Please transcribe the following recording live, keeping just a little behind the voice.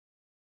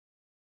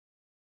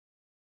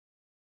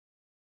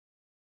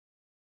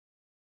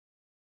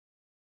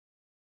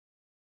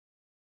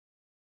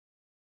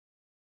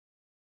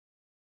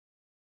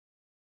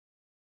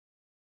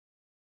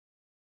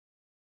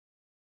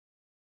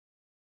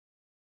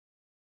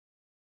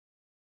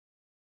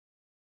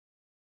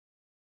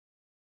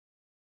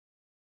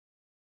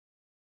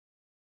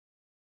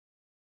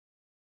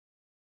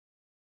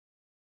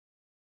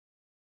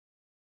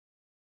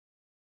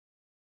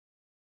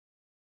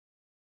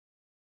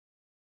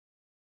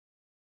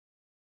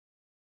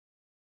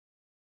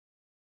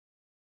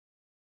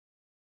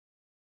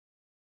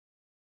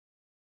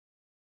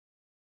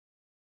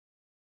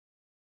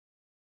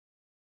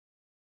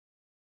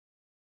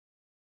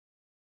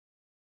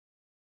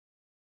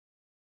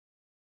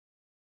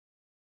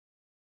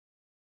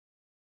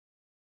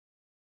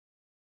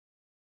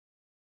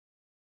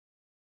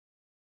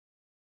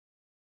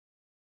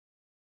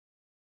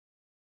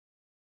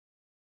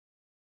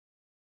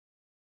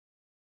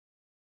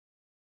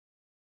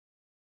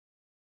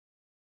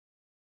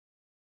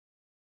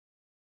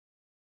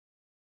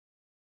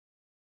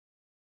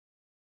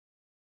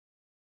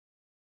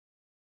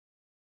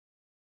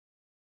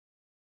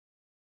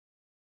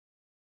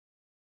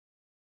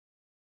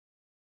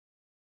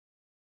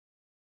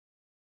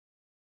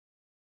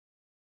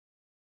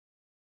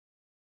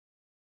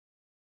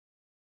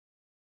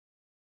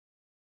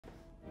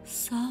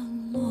散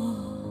落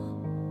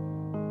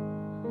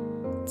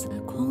在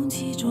空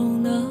气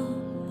中的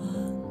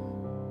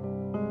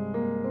吻，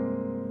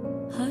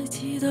还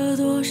记得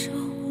多少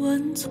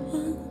温存？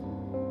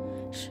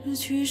失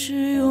去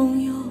时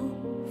拥有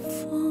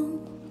风，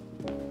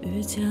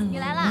遇见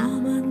了我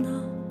们的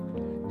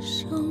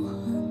伤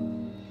痕。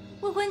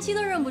未婚妻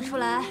都认不出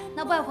来，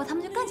那外婆他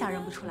们就更加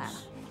认不出来了。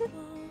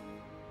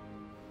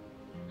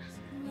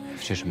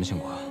这什么情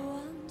况？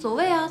走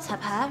位啊，彩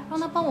排，让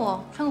他帮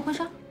我穿个婚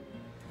纱。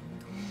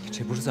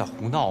这不是在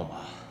胡闹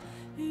吗？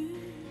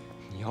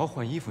你要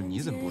换衣服，你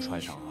怎么不穿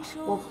上啊？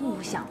我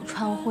不想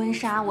穿婚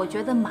纱，我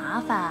觉得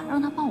麻烦，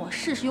让他帮我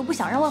试试，又不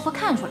想让外婆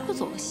看出来，就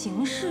走个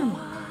形式嘛。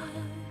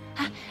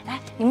哎，来，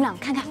你们俩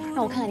看看，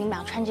让我看看你们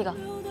俩穿这个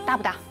搭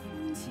不搭？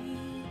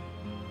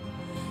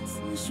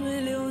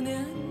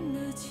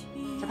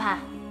小盼，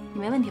你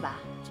没问题吧？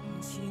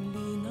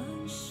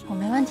我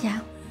没问题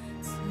啊。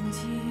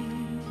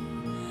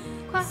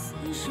快！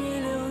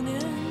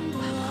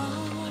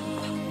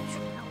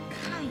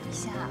看一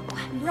下，快，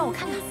你让我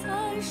看看。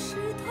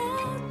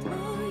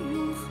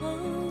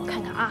我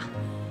看看啊，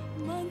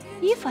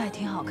衣服还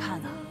挺好看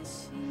的。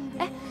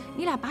哎，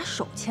你俩把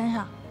手牵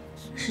上，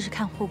试试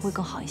看会不会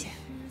更好一些？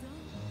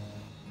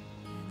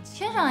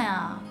牵上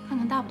呀，看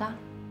看搭不搭。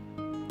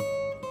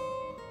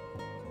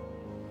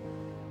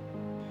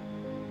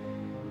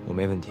我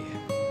没问题，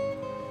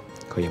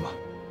可以吗？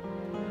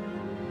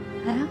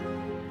来啊！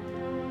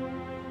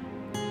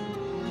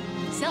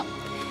行，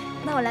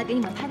那我来给你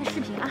们拍个视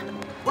频啊！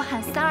我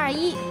喊3、2、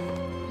1，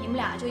你们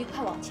俩就一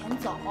块往前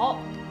走。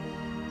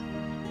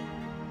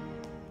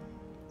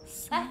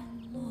来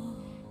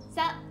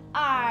，3、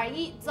2、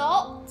1，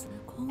走！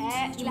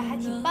哎，你俩还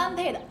挺般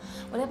配的。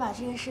我得把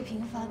这个视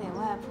频发给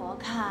外婆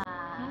看。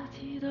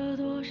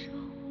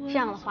这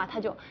样的话，他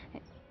就……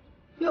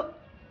哟，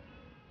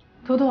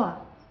图图啊，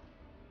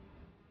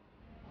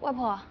外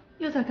婆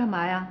又在干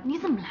嘛呀？你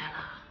怎么来了？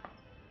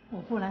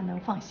我不来能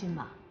放心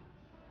吗？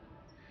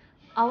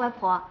啊，外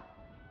婆，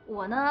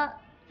我呢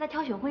在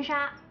挑选婚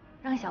纱，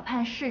让小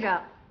盼试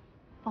着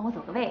帮我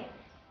走个位。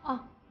哦，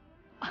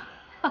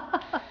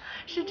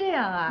是这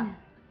样啊。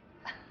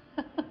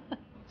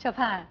小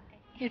盼，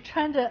你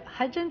穿着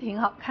还真挺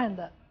好看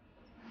的。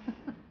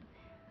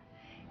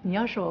你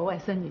要是我外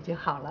孙女就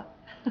好了。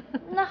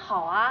那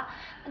好啊，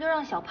那就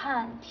让小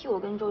盼替我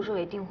跟周志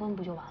伟订婚，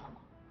不就完了吗？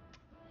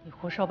你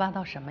胡说八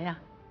道什么呀？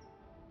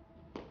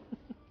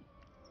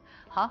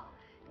好，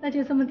那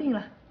就这么定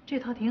了。这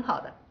套挺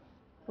好的，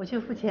我去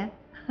付钱。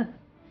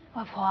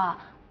外婆，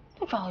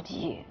不着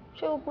急，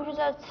这又不是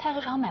在菜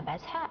市场买白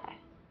菜。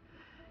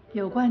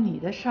有关你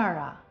的事儿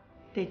啊，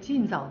得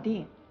尽早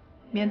定，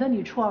免得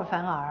你出尔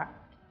反尔。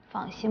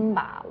放心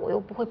吧，我又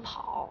不会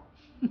跑。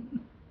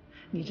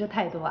你这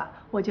态度啊，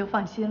我就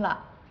放心了。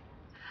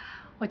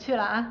我去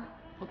了啊，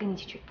我跟你一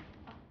起去。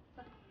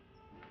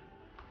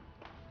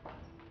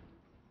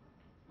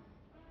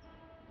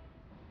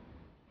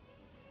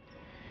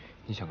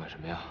你想干什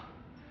么呀？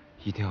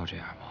一定要这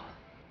样吗？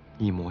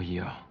一模一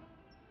样。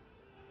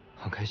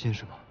很开心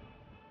是吗？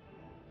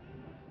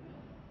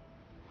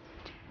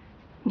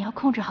你要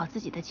控制好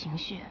自己的情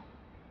绪。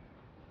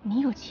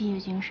你有契约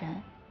精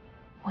神，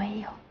我也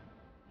有。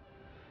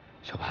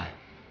小盼。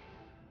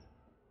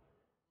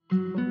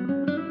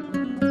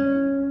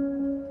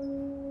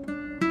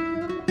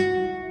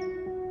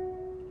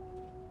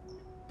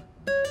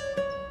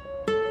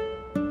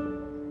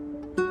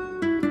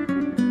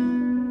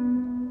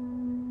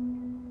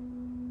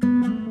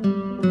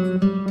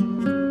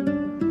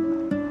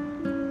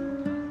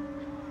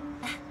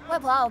外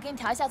婆，我给你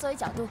调一下座位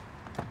角度。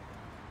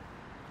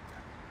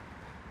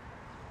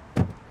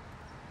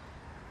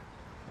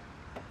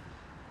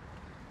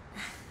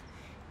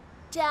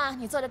这样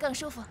你坐着更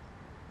舒服。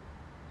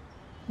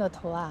诺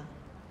图啊，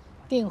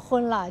订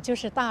婚了就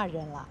是大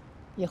人了，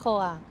以后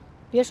啊，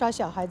别耍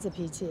小孩子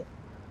脾气，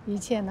一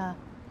切呢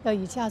要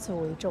以家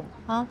族为重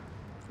啊。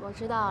我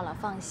知道了，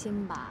放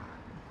心吧。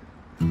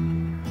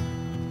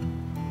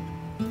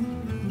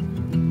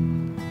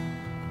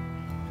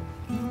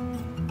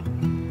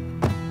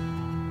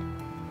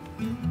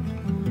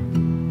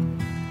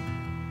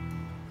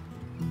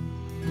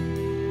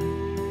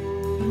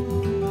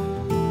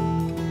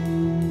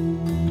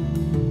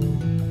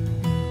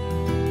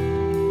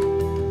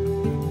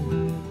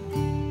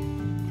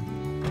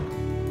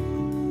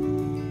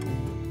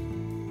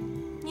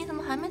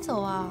还没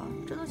走啊？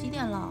这都几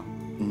点了？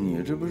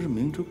你这不是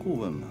明知故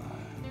问吗？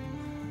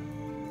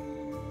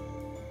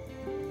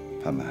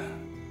盼盼，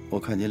我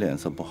看你脸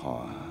色不好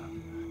啊，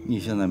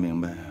你现在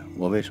明白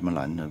我为什么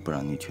拦着不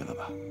让你去了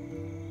吧？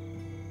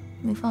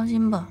你放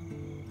心吧，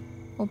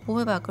我不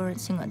会把个人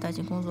情感带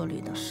进工作里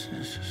的。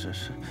是，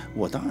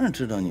我当然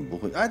知道你不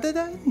会。哎，对，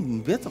你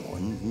别走，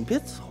你别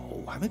走，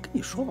我还没跟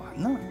你说完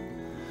呢。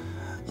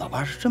老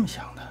爸是这么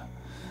想的，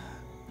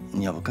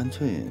你要不干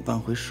脆搬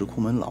回石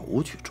库门老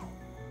屋去住。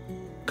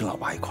跟老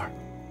爸一块儿，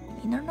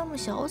你那儿那么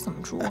小，我怎么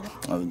住啊？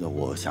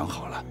我想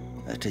好了，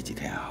这几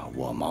天啊，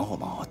我忙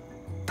活，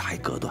打一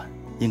隔断，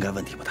应该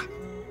问题不大。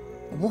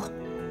我不，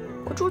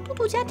我住嘟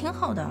嘟家挺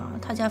好的，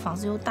他家房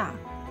子又大，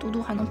嘟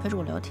嘟还能陪着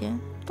我聊天，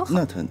多好。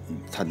那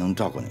他能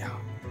照顾你啊？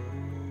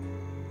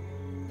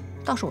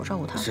倒是我照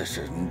顾他。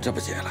是，你这不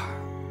结了，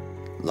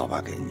老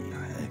爸给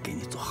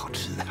你做好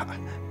吃的。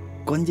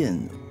关键，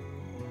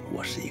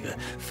我是一个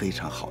非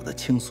常好的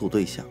倾诉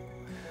对象，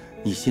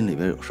你心里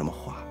边有什么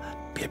话，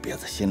别憋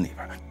在心里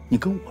边，你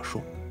跟我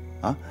说，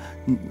啊，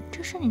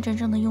这是你真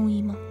正的用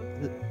意吗？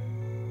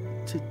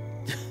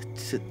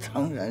这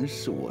当然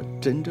是我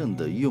真正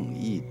的用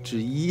意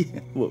之一。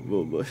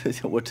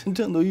我真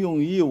正的用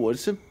意，我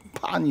是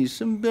怕你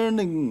身边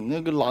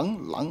那个狼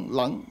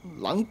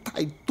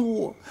太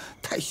多，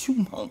太凶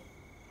猛。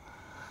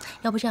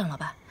要不这样，老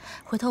爸，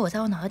回头我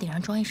在我脑袋顶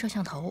上装一摄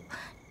像头，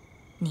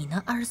你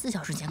呢24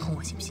小时监控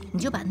我行不行？你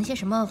就把那些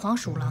什么黄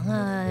鼠狼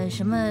啊、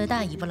什么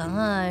大尾巴狼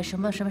啊、什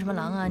么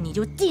狼啊，你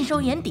就尽收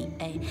眼底。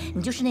哎，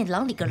你就是那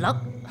狼里个狼。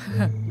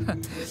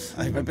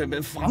哎，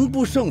别，防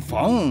不胜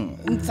防，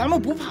咱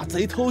们不怕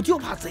贼偷，就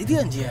怕贼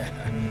惦记。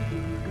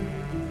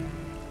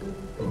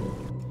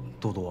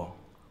嘟嘟，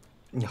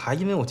你还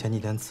因为我前几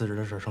天辞职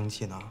的事生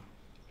气呢？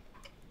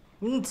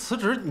辞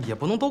职也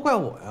不能都怪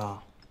我呀。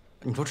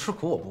你说吃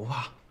苦我不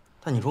怕，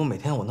但你说每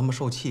天我那么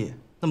受气，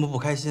那么不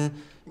开心，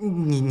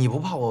你不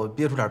怕我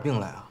憋出点病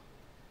来啊？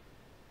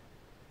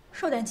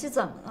受点气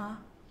怎么了？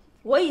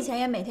我以前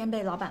也每天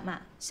被老板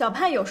骂，小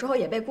盼有时候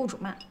也被雇主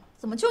骂，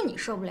怎么就你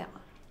受不了啊？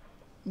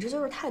你这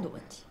就是态度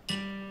问题。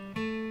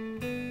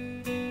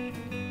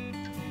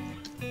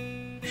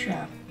是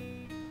啊，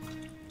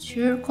其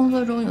实工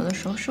作中有的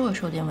时候是会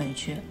受点委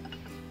屈，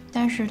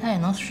但是它也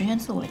能实现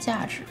自我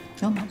价值，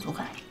有满足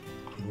感。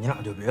你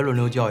俩就别轮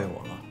流教育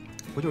我了，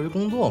不就是一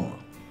工作吗？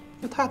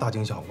这太大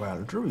惊小怪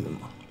了，至于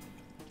吗？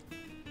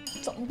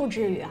怎么不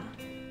至于啊？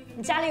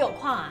你家里有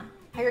矿啊，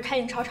还是开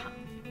印钞厂？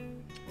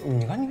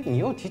你看你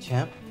又提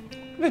钱，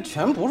这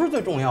钱不是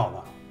最重要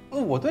的，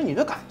我对你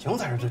的感情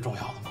才是最重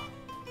要的嘛。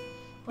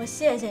我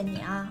谢谢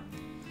你啊，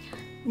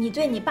你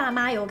对你爸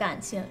妈有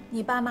感情，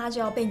你爸妈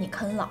就要被你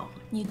啃老；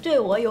你对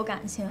我有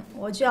感情，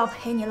我就要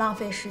陪你浪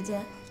费时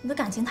间。你的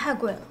感情太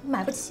贵了，我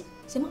买不起，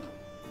行吗？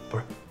不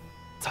是，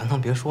咱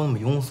能别说那么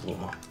庸俗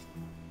吗？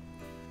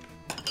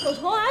我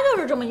从来就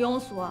是这么庸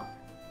俗。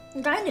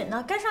你赶紧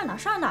的，该上哪儿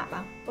上哪儿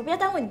吧，我别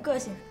耽误你个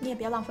性，你也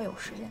别浪费我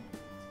时间。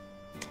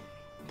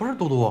不是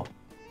嘟嘟，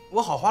我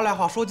好话赖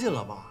话说尽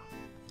了吧？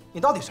你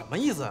到底什么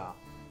意思啊？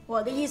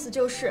我的意思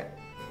就是，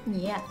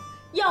你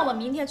要么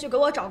明天去给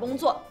我找工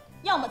作，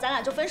要么咱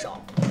俩就分手。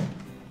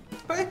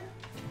哎，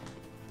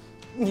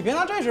你别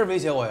拿这事威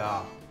胁我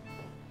呀！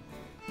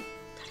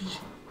大力，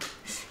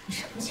你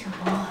什么情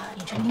况啊？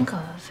你这宁可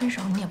分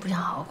手，你也不想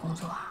好好工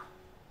作啊？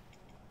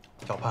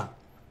小盼，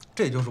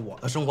这就是我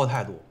的生活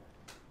态度。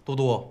嘟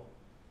嘟，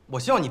我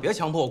希望你别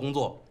强迫我工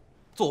作，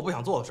做我不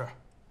想做的事。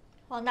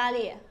王大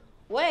力，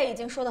我也已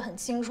经说得很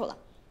清楚了，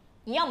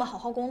你要么好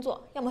好工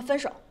作，要么分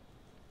手。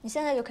你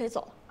现在就可以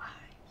走了。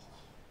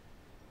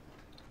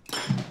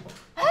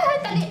哎，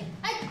大力，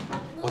哎，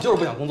我就是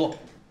不想工作。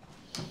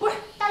不是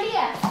大力，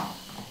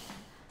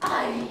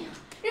哎呀，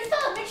这饭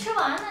还没吃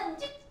完呢，你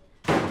这。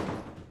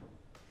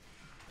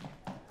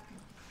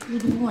嘟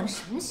嘟，你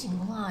什么情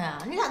况呀？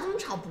你俩这么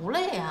吵不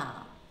累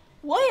呀？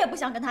我也不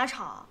想跟他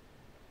吵，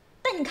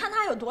但你看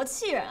他有多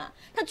气人啊！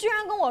他居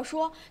然跟我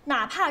说，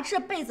哪怕这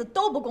辈子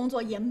都不工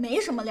作，也没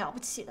什么了不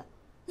起的。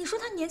你说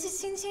他年纪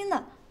轻轻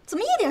的，怎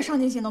么一点上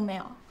进心都没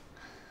有？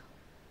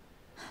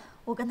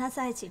我跟他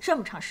在一起这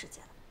么长时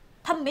间了，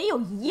他没有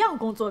一样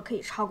工作可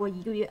以超过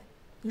1个月。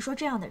你说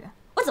这样的人，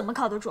我怎么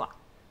靠得住啊？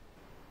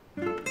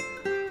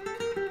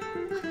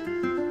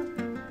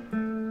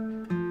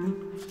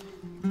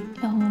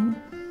要不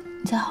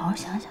你再好好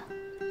想想。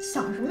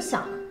想什么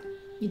想啊？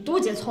你嘟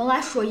姐从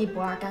来说一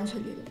不二，干脆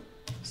利落，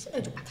现在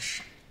就把他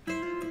杀。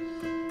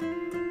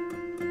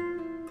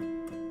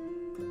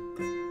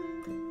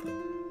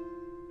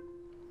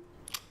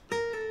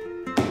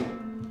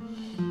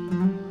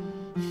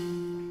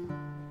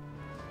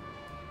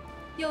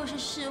又是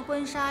试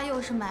婚纱，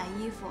又是买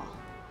衣服，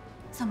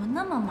怎么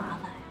那么麻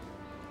烦呀？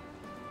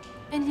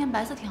哎，那件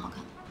白色挺好看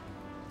的。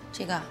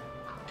这个，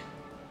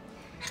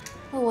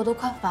我都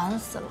快烦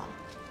死了。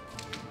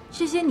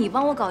这些你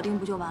帮我搞定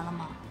不就完了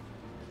吗？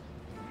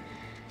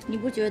你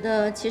不觉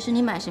得其实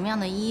你买什么样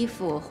的衣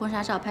服，婚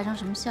纱照拍成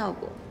什么效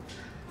果，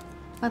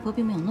外婆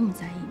并没有那么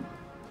在意吗？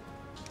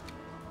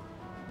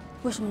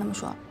为什么那么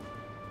说？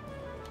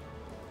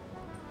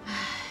唉，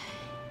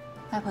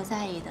外婆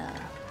在意的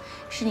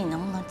是你能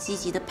不能积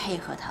极的配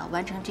合她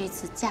完成这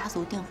次家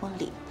族订婚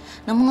礼，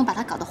能不能把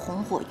它搞得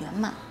红火圆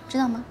满，知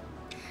道吗？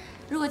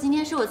如果今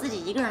天是我自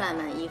己一个人来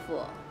买衣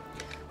服，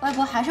外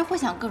婆还是会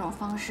想各种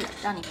方式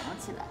让你忙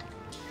起来。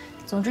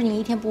总之，你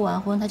一天不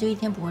完婚，她就一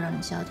天不会让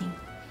你消停，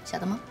晓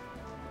得吗？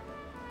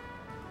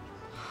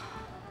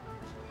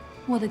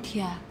我的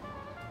天，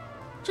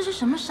这是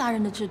什么杀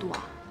人的制度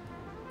啊！